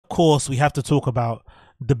course, we have to talk about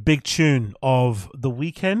the big tune of the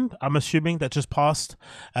weekend, I'm assuming, that just passed.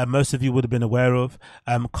 Most of you would have been aware of.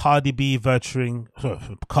 Cardi B featuring,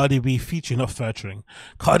 not featuring,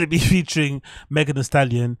 Cardi B featuring Megan Thee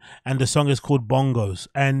Stallion, and the song is called Bongos.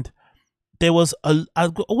 And there was I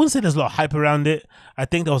wouldn't say there's a lot of hype around it. I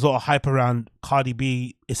think there was a lot of hype around Cardi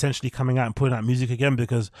B essentially coming out and putting out music again,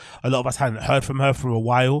 because a lot of us hadn't heard from her for a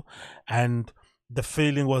while. And the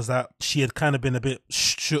feeling was that she had kind of been a bit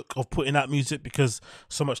shook of putting out music because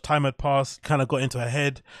so much time had passed, kind of got into her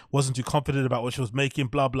head, wasn't too confident about what she was making,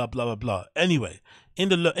 blah, blah, blah, blah, blah. Anyway, in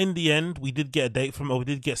the end, we did get a date from her, we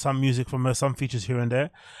did get some music from her, some features here and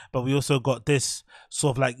there, but we also got this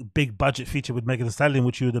sort of like big budget feature with Megan Thee Stallion,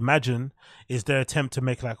 which you would imagine is their attempt to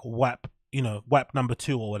make like WAP, WAP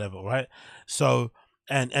 #2 or whatever, right? So,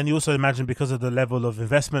 and you also imagine, because of the level of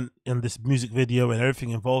investment in this music video and everything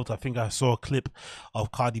involved, I think I saw a clip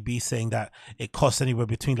of Cardi B saying that it costs anywhere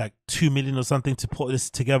between like 2 million or something to put this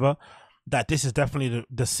together, that this is definitely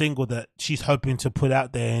the single that she's hoping to put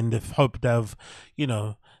out there in the hope of,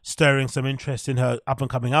 stirring some interest in her up and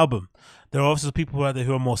coming album. There are also people out there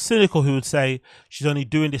who are more cynical, who would say she's only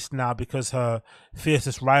doing this now because her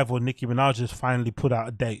fiercest rival Nicki Minaj has finally put out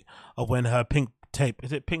a date of when her Pink Tape,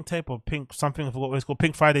 is it Pink Tape or Pink something, I forgot what it's called,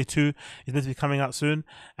 Pink Friday 2 is meant to be coming out soon.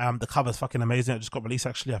 The cover's fucking amazing. It just got released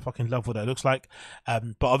actually. I fucking love what that looks like.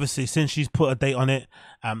 But obviously, since she's put a date on it,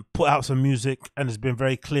 put out some music, and has been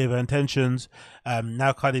very clear of her intentions,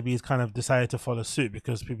 now Cardi B has kind of decided to follow suit,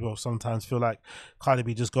 because people sometimes feel like Cardi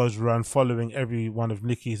B just goes around following every one of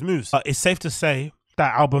Nicki's moves. It's safe to say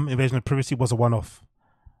that album, Invasion of Privacy, was a one-off.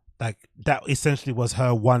 Like, that essentially was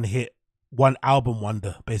her one album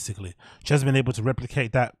wonder, basically. She hasn't been able to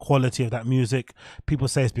replicate that quality of that music. People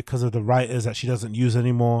say it's because of the writers that she doesn't use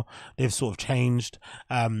anymore. They've sort of changed.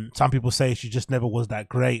 Some people say she just never was that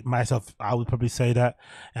great. Myself, I would probably say that.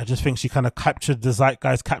 I just think she kind of captured the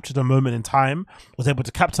zeitgeist, captured a moment in time, was able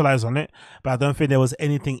to capitalize on it, but I don't think there was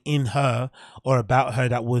anything in her or about her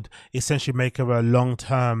that would essentially make her a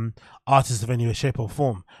long-term artist of any way, shape or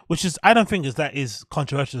form, which is, I don't think that is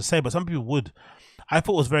controversial to say, but some people would. I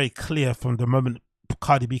thought it was very clear from the moment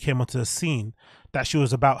Cardi B came onto the scene that she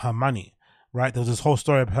was about her money, right? There was this whole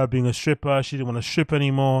story of her being a stripper. She didn't want to strip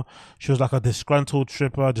anymore. She was like a disgruntled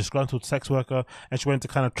stripper, disgruntled sex worker, and she wanted to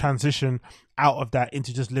kind of transition out of that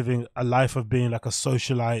into just living a life of being like a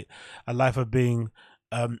socialite, a life of being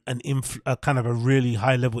a kind of a really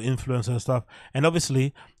high level influencer and stuff. And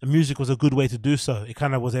obviously, the music was a good way to do so. It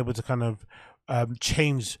kind of was able to kind of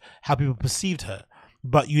change how people perceived her.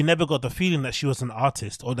 But you never got the feeling that she was an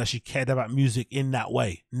artist or that she cared about music in that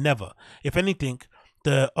way. Never. If anything,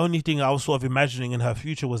 the only thing I was sort of imagining in her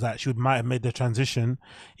future was that she might have made the transition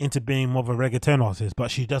into being more of a reggaeton artist, but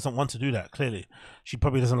she doesn't want to do that, clearly. She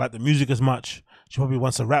probably doesn't like the music as much. She probably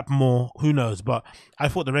wants to rap more. Who knows? But I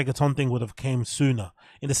thought the reggaeton thing would have came sooner.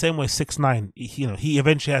 In the same way, 6ix9ine, he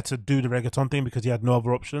eventually had to do the reggaeton thing because he had no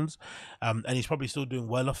other options. And he's probably still doing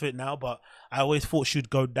well off it now, but I always thought she'd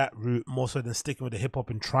go that route more so than sticking with the hip hop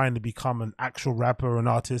and trying to become an actual rapper or an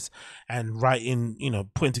artist and writing,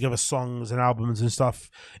 putting together songs and albums and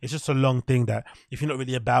stuff. It's just a long thing that if you're not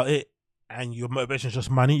really about it and your motivation is just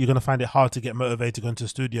money, you're going to find it hard to get motivated to go into the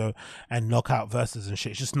studio and knock out verses and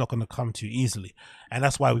shit. It's just not going to come to you easily. And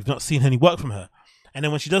that's why we've not seen any work from her. And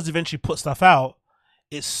then when she does eventually put stuff out,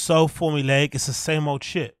 it's so formulaic. It's the same old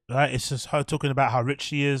shit, right? It's just her talking about how rich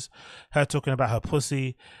she is, her talking about her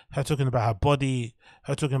pussy, her talking about her body,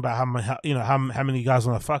 her talking about how many guys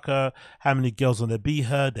want to fuck her, how many girls want to be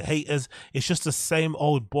her, the haters. It's just the same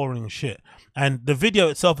old boring shit. And the video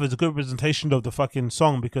itself is a good representation of the fucking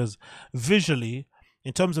song, because visually,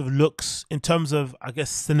 in terms of looks, in terms of, I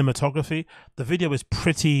guess, cinematography, the video is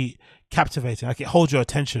pretty captivating. Like, it holds your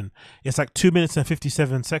attention. It's like 2 minutes and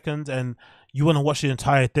 57 seconds, and you want to watch the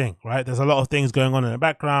entire thing, right? There's a lot of things going on in the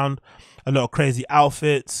background, a lot of crazy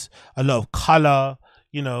outfits, a lot of color,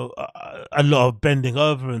 a lot of bending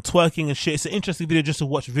over and twerking and shit. It's an interesting video just to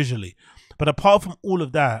watch visually. But apart from all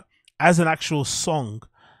of that, as an actual song,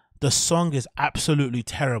 the song is absolutely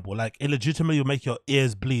terrible. Like, it legitimately will make your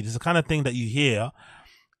ears bleed. It's the kind of thing that you hear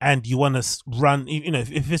and you want to run,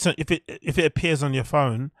 if it appears on your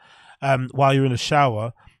phone while you're in the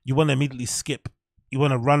shower, you want to immediately skip. You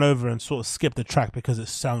want to run over and sort of skip the track because it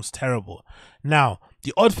sounds terrible. Now,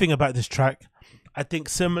 the odd thing about this track, I think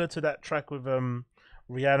similar to that track with Rihanna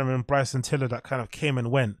and Bryson Tiller that kind of came and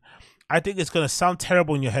went, I think it's going to sound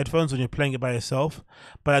terrible in your headphones when you're playing it by yourself.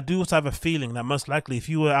 But I do also have a feeling that most likely if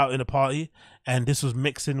you were out in a party and this was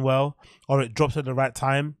mixing well, or it drops at the right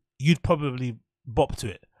time, you'd probably bop to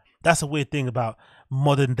it. That's a weird thing about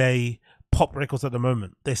modern day pop records at the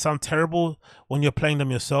moment. They sound terrible when you're playing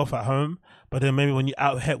them yourself at home, but then maybe when you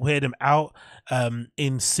hear them out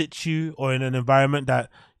in situ or in an environment that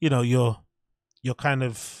you're kind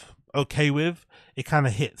of okay with, it kind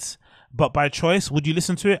of hits. But by choice, would you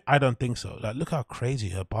listen to it? I don't think so. Like, look how crazy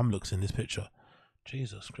her bum looks in this picture.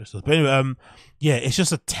 Jesus Christus. But anyway, yeah, it's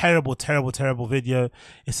just a terrible, terrible, terrible video.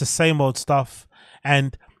 It's the same old stuff.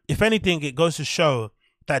 And if anything, it goes to show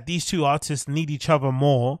that these two artists need each other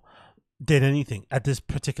more than anything at this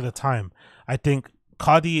particular time. I think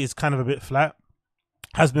Cardi is kind of a bit flat,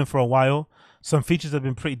 has been for a while. Some features have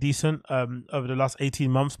been pretty decent over the last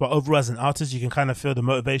 18 months, but overall as an artist, you can kind of feel the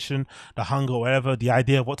motivation, the hunger, whatever, the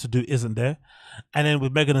idea of what to do isn't there. And then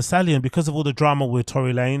with Megan Thee Stallion, because of all the drama with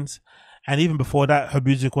Tory Lanez, and even before that, her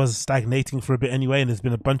music was stagnating for a bit anyway, and there's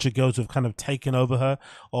been a bunch of girls who've kind of taken over her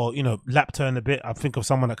or, lapped her in a bit. I think of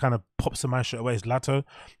someone that kind of pops in my straight away is Lato.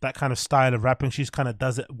 That kind of style of rapping, she's kind of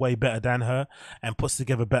does it way better than her and puts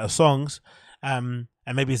together better songs. And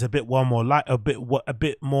maybe it's a bit more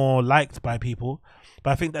liked by people.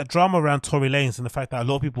 But I think that drama around Tory Lanez and the fact that a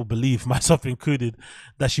lot of people believe, myself included,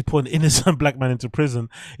 that she put an innocent black man into prison,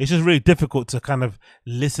 it's just really difficult to kind of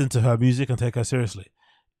listen to her music and take her seriously,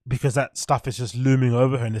 because that stuff is just looming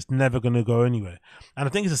over her and it's never going to go anywhere. And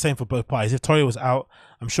I think it's the same for both parties. If Tory was out,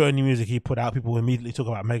 I'm sure any music he put out, people would immediately talk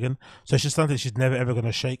about Megan. So it's just something she's never ever going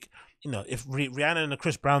to shake. If Rihanna and the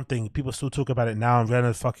Chris Brown thing, people still talk about it now, and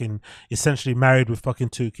Rihanna's fucking essentially married with fucking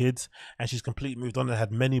 2 kids, and she's completely moved on and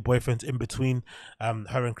had many boyfriends in between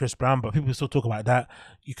her and Chris Brown, but people still talk about that.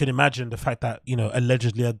 You can imagine the fact that,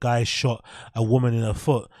 allegedly a guy shot a woman in her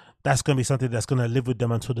foot. That's going to be something that's going to live with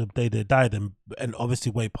them until the day they die, and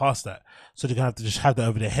obviously way past that. So they're going to have to just have that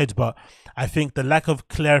over their heads. But I think the lack of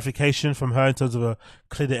clarification from her in terms of a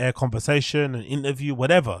clear the air conversation, an interview,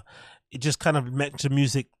 whatever, it just kind of makes the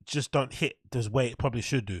music just don't hit the way it probably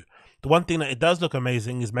should do. The one thing that it does look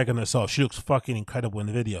amazing is Megan herself. She looks fucking incredible in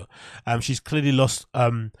the video. She's clearly lost, I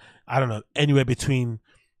don't know, anywhere between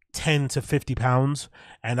 10 to 50 pounds,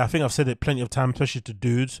 and I think I've said it plenty of times, especially to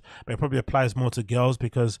dudes, but it probably applies more to girls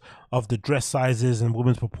because of the dress sizes and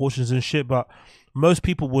women's proportions and shit. But most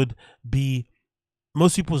people's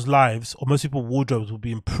lives or most people's wardrobes would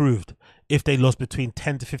be improved if they lost between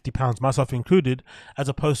 10 to 50 pounds, myself included, as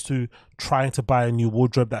opposed to trying to buy a new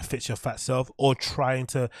wardrobe that fits your fat self or trying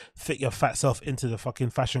to fit your fat self into the fucking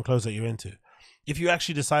fashion clothes that you're into. If you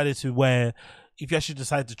actually decided to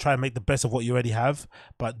try and make the best of what you already have,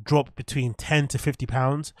 but drop between 10 to 50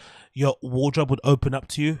 pounds, your wardrobe would open up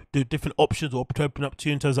to you. The different options will open up to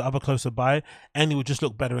you in terms of other clothes to buy, and it would just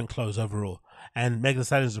look better in clothes overall. And Megan Thee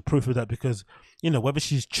Stallion is a proof of that, because, whether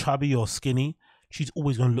she's chubby or skinny, she's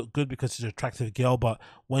always going to look good because she's an attractive girl. But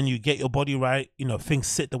when you get your body right, things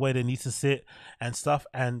sit the way they need to sit and stuff.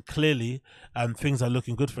 And clearly, things are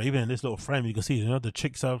looking good for her. Even in this little frame, you can see, the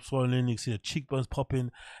cheeks are swollen, you can see the cheekbones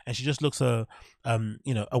popping, and she just looks a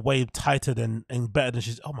way tighter and better than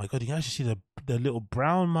she's. Oh my God, you can actually see the little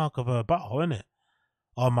brown mark of her butthole, isn't it?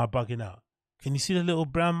 Or am I bugging out? Can you see the little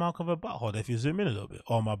brown mark of her butthole if you zoom in a little bit?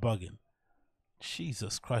 Or am I bugging?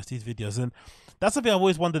 Jesus Christ, these videos. And that's something I've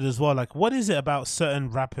always wondered as well. Like, what is it about certain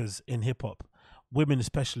rappers in hip hop, women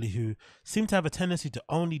especially, who seem to have a tendency to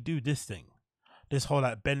only do this thing? This whole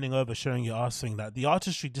like bending over, showing your ass thing, that the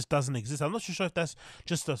artistry just doesn't exist. I'm not sure if that's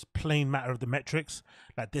just a plain matter of the metrics.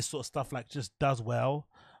 Like this sort of stuff like just does well,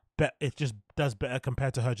 but it just does better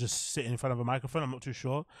compared to her just sitting in front of a microphone. I'm not too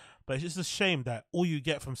sure. But it's just a shame that all you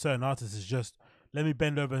get from certain artists is just, let me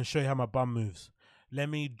bend over and show you how my bum moves. Let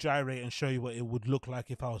me gyrate and show you what it would look like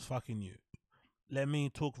if I was fucking you. Let me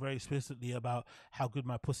talk very explicitly about how good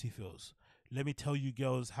my pussy feels. Let me tell you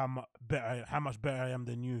girls how much better I am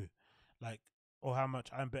than you, like, or how much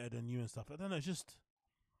I'm better than you and stuff. I don't know. It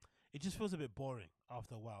just feels a bit boring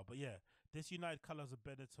after a while. But yeah, this United Colors of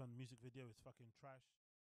Benetton music video is fucking trash.